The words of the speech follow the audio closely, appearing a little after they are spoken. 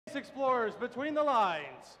Explorers between the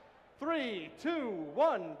lines. 3, 2,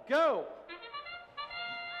 1, go.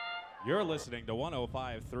 You're listening to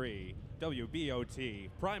 105.3 WBOT,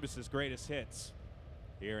 Primus's greatest hits.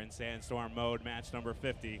 Here in Sandstorm mode, match number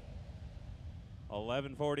 50.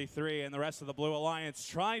 11:43, and the rest of the Blue Alliance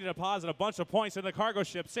trying to deposit a bunch of points in the cargo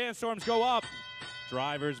ship. Sandstorms go up.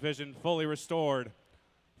 Driver's vision fully restored.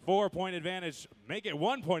 4-point advantage, make it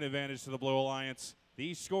 1-point advantage to the Blue Alliance.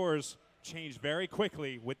 These scores change very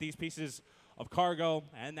quickly with these pieces of cargo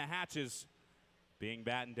and the hatches being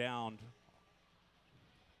battened down.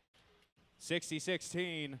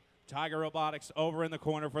 60-16, Tiger Robotics over in the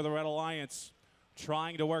corner for the Red Alliance,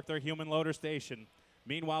 trying to work their human loader station.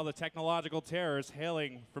 Meanwhile, the technological terrors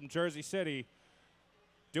hailing from Jersey City,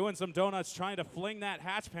 doing some donuts, trying to fling that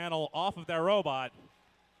hatch panel off of their robot,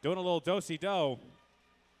 doing a little do-si-do,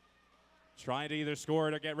 trying to either score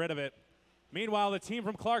it or get rid of it. Meanwhile, the team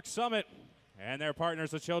from Clark Summit and their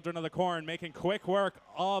partners, the Children of the Corn, making quick work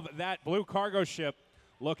of that blue cargo ship,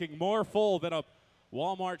 looking more full than a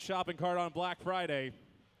Walmart shopping cart on Black Friday.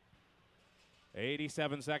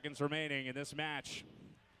 87 seconds remaining in this match.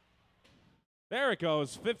 There it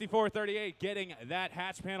goes, 54-38, getting that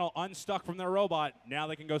hatch panel unstuck from their robot. Now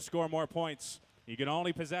they can go score more points. You can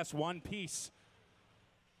only possess one piece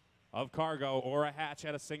of cargo or a hatch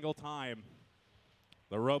at a single time.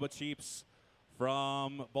 The Robo-Cheeps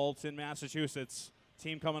from Bolton, Massachusetts.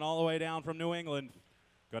 Team coming all the way down from New England.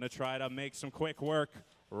 Gonna try to make some quick work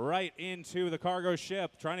right into the cargo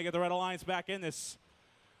ship, trying to get the Red Alliance back in this.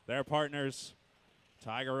 Their partners,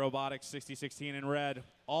 Tiger Robotics, 60-16 in red,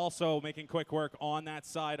 also making quick work on that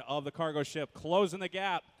side of the cargo ship, closing the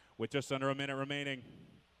gap with just under a minute remaining.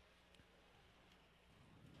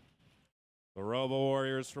 The Robo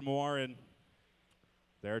Warriors from Warren,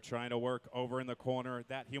 they're trying to work over in the corner.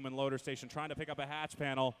 That human loader station trying to pick up a hatch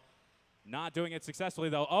panel. Not doing it successfully,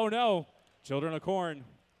 though. Oh, no. Children of Corn,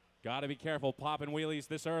 got to be careful popping wheelies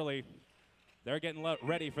this early. They're getting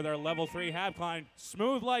ready for their level 3 half climb.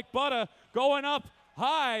 Smooth like butter, going up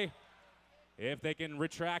high. If they can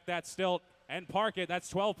retract that stilt and park it, that's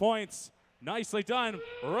 12 points. Nicely done.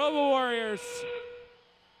 Robo Warriors,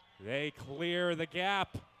 they clear the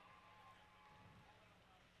gap.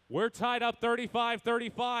 We're tied up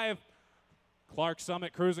 35-35. Clark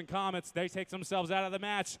Summit, Cruising Comets, they take themselves out of the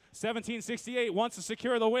match. 17-68 wants to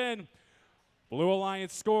secure the win. Blue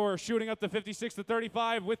Alliance score shooting up to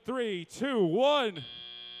 56-35 with 3, 2, 1.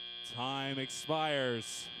 Time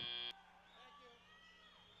expires.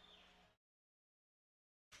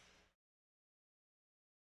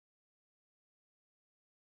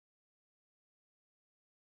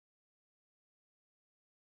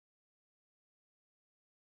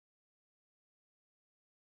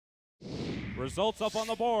 Results up on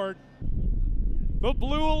the board. The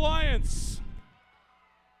Blue Alliance,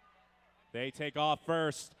 they take off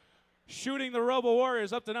first, shooting the Robo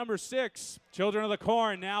Warriors up to number 6. Children of the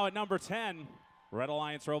Corn now at number 10. Red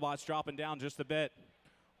Alliance robots dropping down just a bit.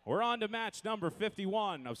 We're on to match number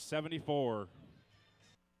 51 of 74.